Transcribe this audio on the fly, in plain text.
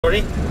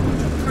Sorry?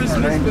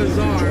 Christmas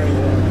Bazaar.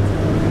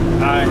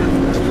 Hi.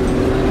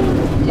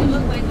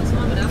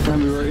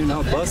 And we were in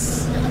our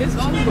bus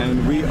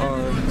and we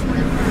are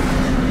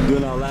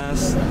doing our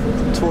last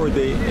tour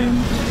day in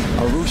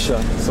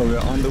Arusha. So we're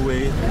on the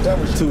way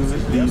to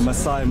the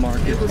Maasai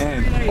market,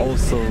 and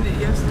also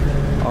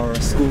our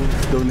school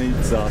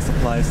donates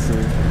supplies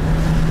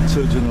to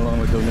children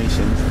along with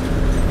donations.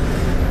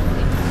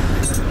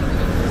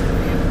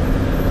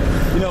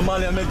 You know,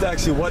 Mali, I meant to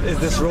ask you, what is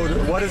this road,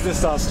 what is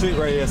this street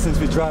right here, since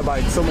we drive by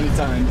it so many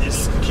times?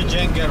 It's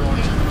Kijenge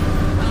Road.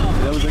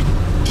 That was a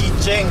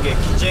Kijenge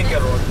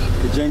Road.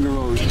 Kijenge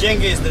Road.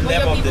 Kijenge is the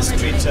name of the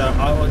street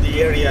out of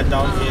the area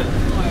down here.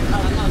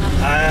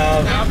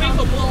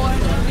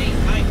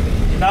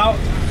 Now,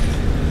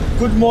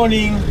 good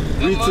morning.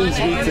 Greetings,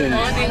 greetings.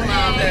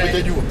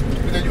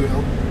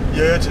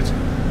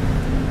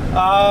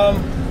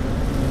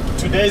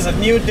 Today is a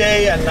new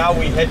day, and now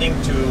we're heading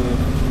to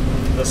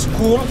the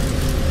school,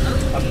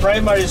 a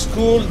primary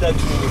school that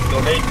will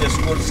donate the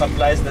school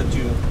supplies that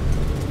you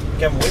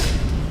came with.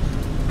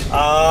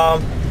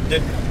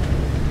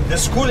 The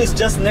school is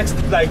just next,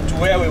 like, to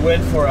where we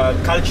went for a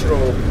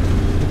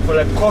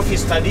coffee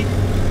study.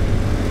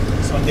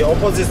 It's on the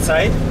opposite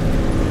side.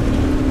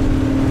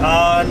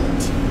 And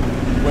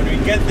when we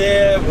get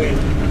there, we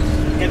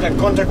get a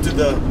contact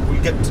we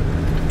get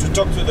to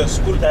talk to the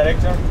school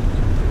director,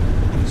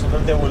 so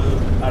that they will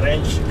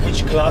arrange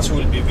which class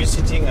we'll be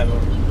visiting and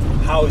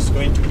how it's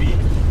going to be.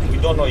 We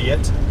don't know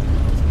yet.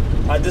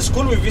 The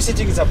school we're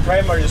visiting is a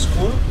primary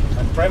school,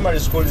 and primary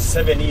school is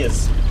 7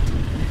 years,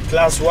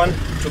 class 1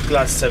 to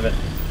class 7.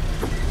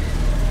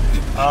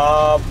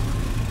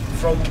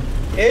 From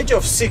age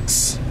of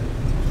 6,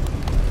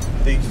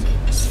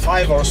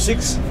 5 or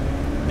 6,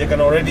 they can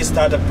already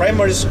start a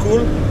primary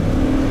school.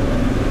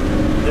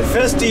 The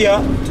first year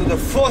to the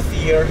 4th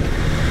year,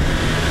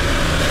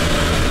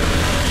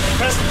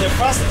 the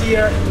first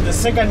year to the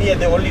 2nd year,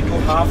 they only do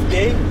half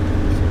day.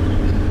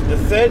 The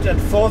 3rd and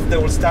 4th, they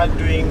will start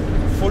doing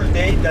full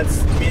day. That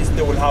means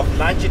they will have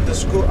lunch at the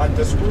school,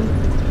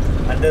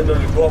 and then they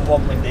will go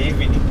home in the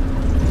evening.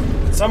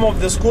 Some of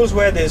the schools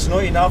where there is no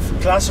enough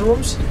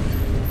classrooms,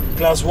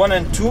 class 1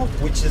 and 2,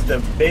 which is the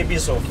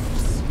babies of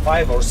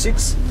 5 or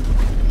 6,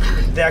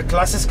 their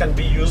classes can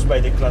be used by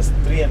the class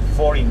 3 and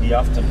 4 in the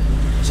afternoon.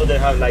 So they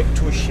have like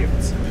 2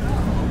 shifts.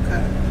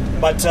 Okay.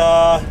 But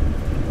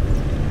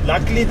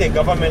luckily, the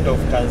government of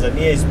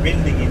Tanzania is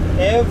building in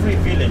every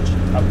village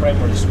a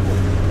primary school,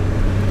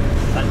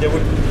 and they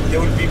will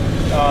be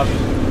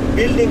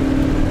building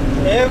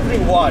every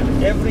ward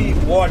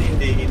in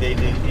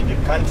the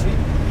country.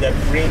 They're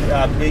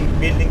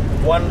building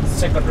one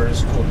secondary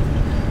school.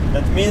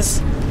 That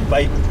means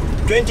by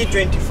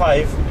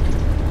 2025,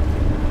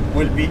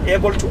 we'll be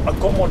able to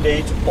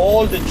accommodate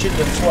all the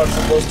children who are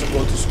supposed to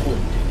go to school,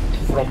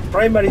 from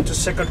primary to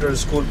secondary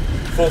school,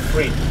 for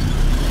free.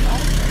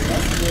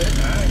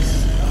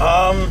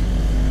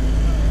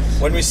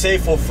 When we say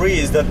for free,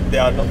 is that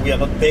we are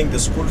not paying the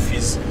school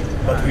fees,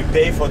 but we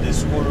pay for the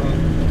school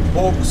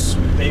books,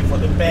 we pay for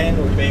the pen,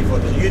 we pay for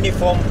the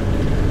uniform,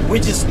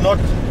 which is not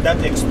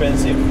that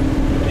expensive.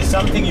 It's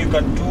something you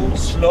can do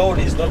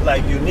slowly. It's not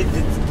like you need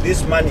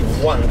this money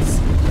once.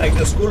 Like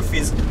the school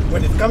fees,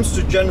 when it comes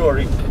to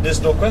January,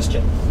 there's no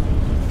question.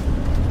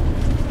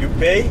 You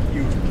pay,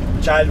 your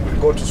child will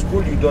go to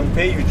school. You don't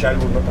pay, your child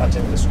will not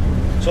attend the school.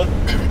 So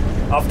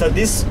after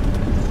this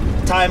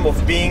time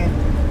of being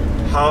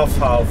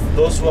half-half,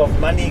 those who have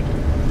money,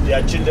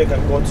 their children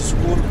can go to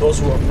school. Those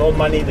who have no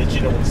money, the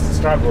children will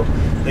struggle.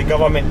 The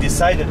government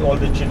decided all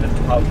the children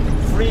to have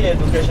free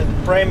education,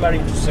 primary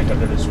to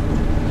secondary school.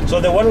 So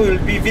the one we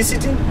will be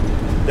visiting,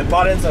 the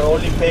parents are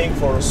only paying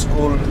for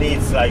school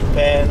needs like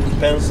pen,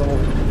 pencil,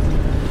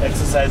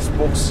 exercise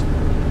books,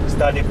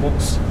 study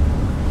books.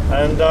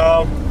 And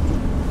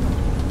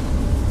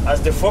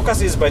as the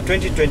focus is by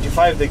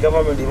 2025, the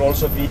government will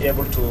also be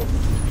able to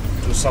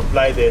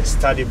supply the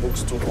study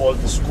books to all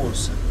the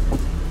schools.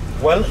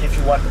 Well, if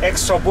you want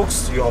extra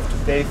books, you have to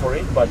pay for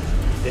it, but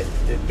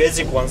the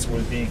basic ones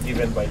will be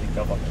given by the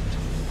government.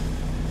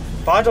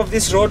 Part of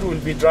this road will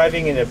be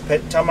driving in a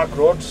tarmac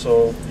road,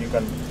 so you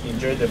can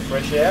enjoy the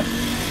fresh air.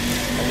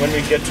 And when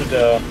we get to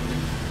the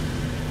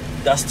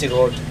dusty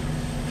road,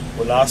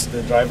 we'll ask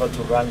the driver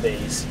to run the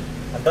AC.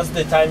 And that's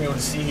the time you'll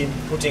see him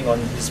putting on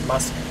his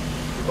mask,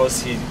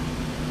 because he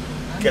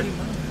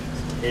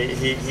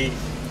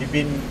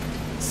been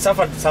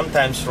suffered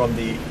sometimes from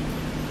the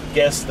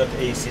gas that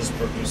AC is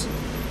producing.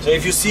 So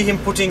if you see him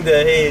putting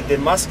the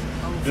mask,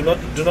 do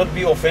not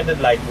be offended,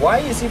 like, why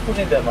is he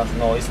putting the mask?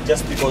 No, it's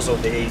just because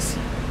of the AC.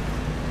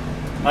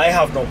 I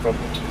have no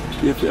problem.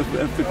 If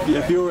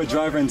you were a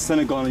driver in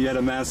Senegal and you had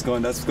a mask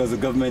on, that's because the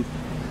government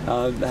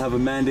have a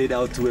mandate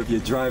out to, if you're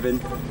driving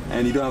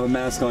and you don't have a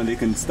mask on, they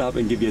can stop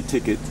and give you a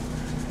ticket.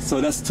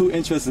 So that's two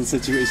interesting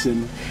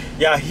situations.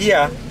 Yeah,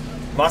 here,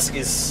 mask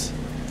is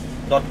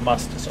not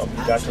must, it's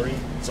obligatory,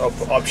 it's an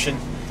option.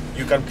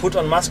 You can put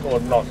on mask or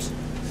not.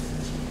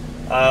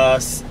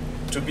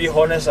 To be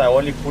honest, I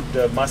only put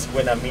the mask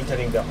when I'm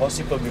entering the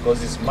hospital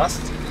because it's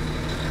must.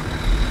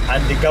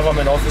 and the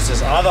government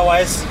offices.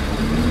 Otherwise,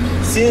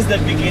 since the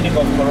beginning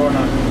of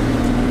Corona,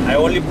 I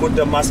only put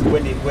the mask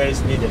where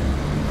it's needed.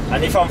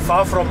 And if I'm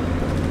far from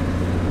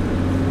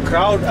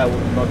crowd, I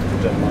would not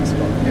put a mask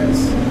on. Yes.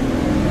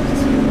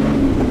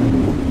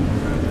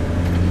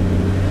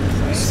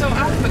 So I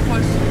have a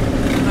question.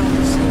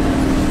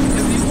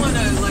 If you want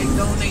to like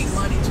donate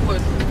money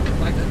towards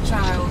like a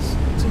child's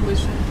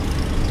tuition,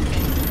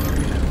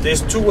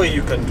 there's two ways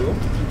you can do.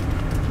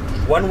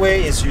 One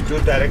way is you do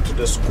direct to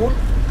the school.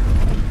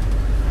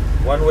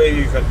 One way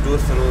you can do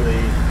through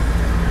the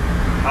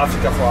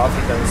Africa for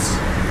Africans.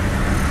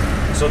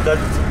 So that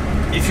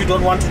if you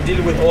don't want to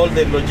deal with all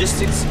the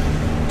logistics,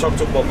 talk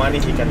to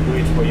Bomani, he can do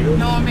it for you.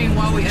 No, I mean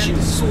while we at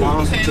the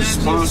school. To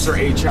sponsor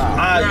a child.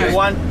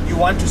 Right. You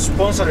want to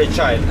sponsor a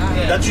child.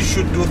 Yeah. That you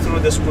should do through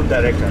the school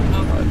director.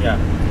 Okay. Yeah.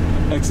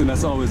 Excellent.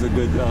 That's always a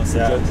good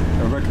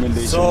suggestion, a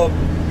recommendation. So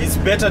it's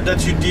better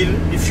that you deal.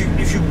 If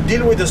you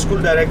deal with the school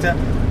director,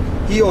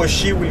 he or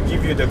she will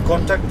give you the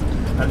contact,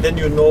 and then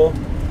you know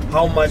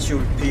how much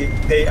you'll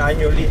pay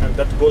annually, and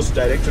that goes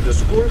direct to the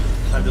school,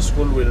 and the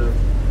school will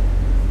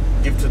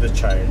give to the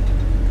child.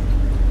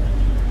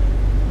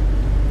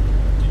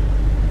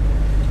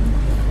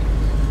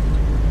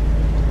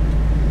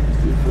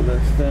 For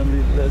that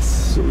family,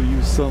 let's show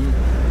you some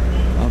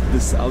of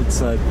this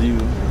outside view.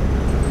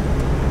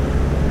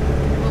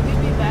 Will we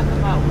be back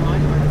about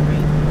 1 or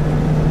 3?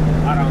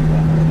 Around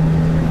that.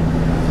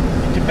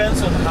 It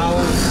depends on how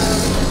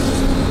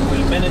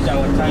we'll manage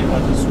our time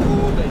at the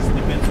school. It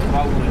depends on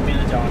how we'll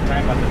manage our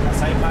time at the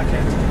Masai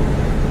market.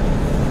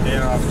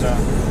 Thereafter,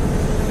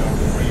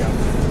 free out.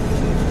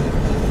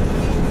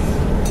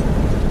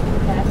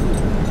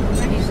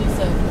 Usually,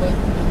 so what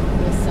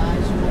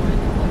size you want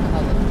and what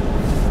color?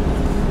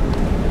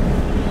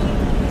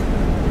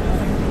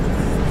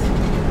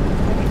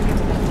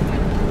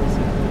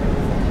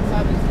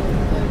 Probably cool,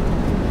 but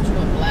you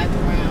want black,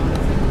 brown?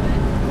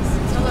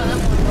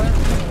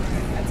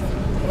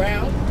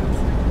 Brown?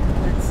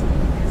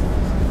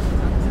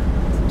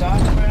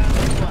 Dark brown?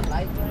 You want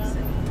light brown?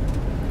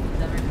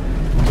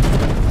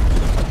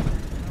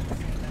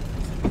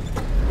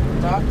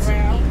 Dark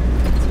brown?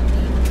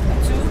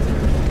 2?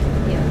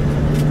 Yeah.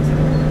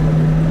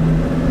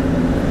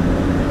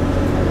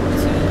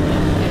 2?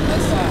 And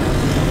what size?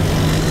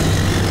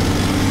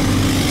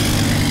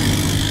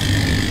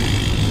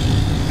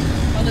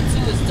 Color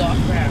 2 is dark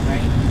brown,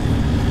 right?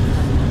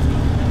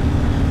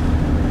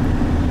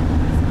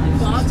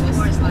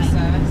 Baltimore is what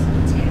size?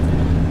 10.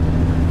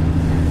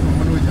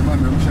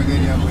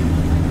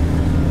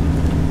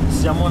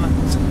 Siamona.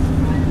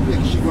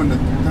 Akishikwa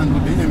tangu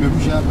deni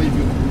amerusha hapa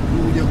hivi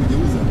kuja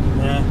kujeuza.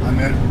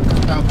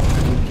 Ametaka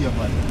kurukia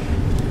pale.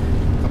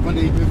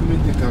 Kapanda hii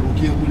pavement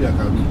akarukia kule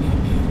akarudi.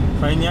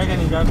 Faini yake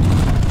ni ngapi?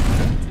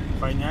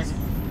 Faini yake?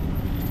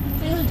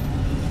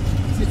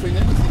 Si faini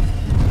yake.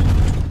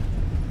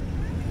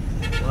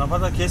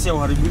 Unapata kesi ya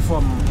uharibifu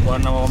wa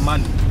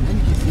mali.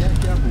 Yaani kesi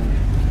yake hapo.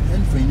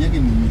 Yaani faini yake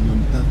ni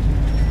milioni 3.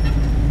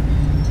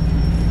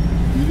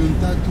 Milioni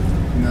 3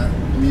 na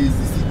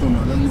miezi 6 na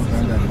lazima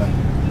kaenda ndani.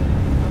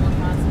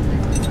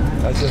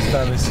 I just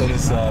thought it showed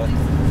us,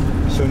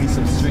 showing you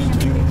some street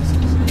views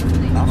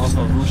off of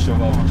Arusha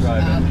while we're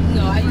driving.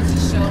 No, I usually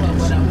show her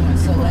what I want,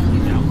 so let me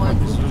know what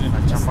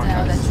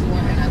style that you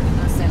want, and I'm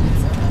gonna send it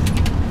to her.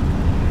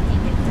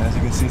 As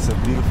you can see, it's a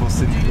beautiful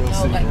city, real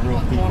city, Like, with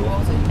real people. Oh,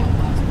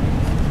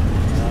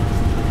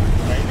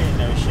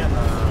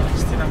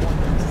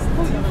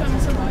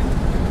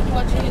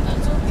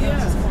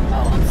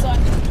 I'm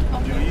sorry.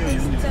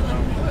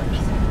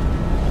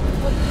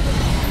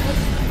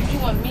 You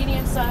want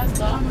medium size,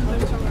 dog? What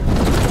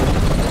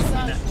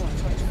size you want?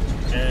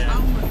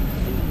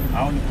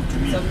 Au ni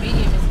kutumia. So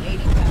medium is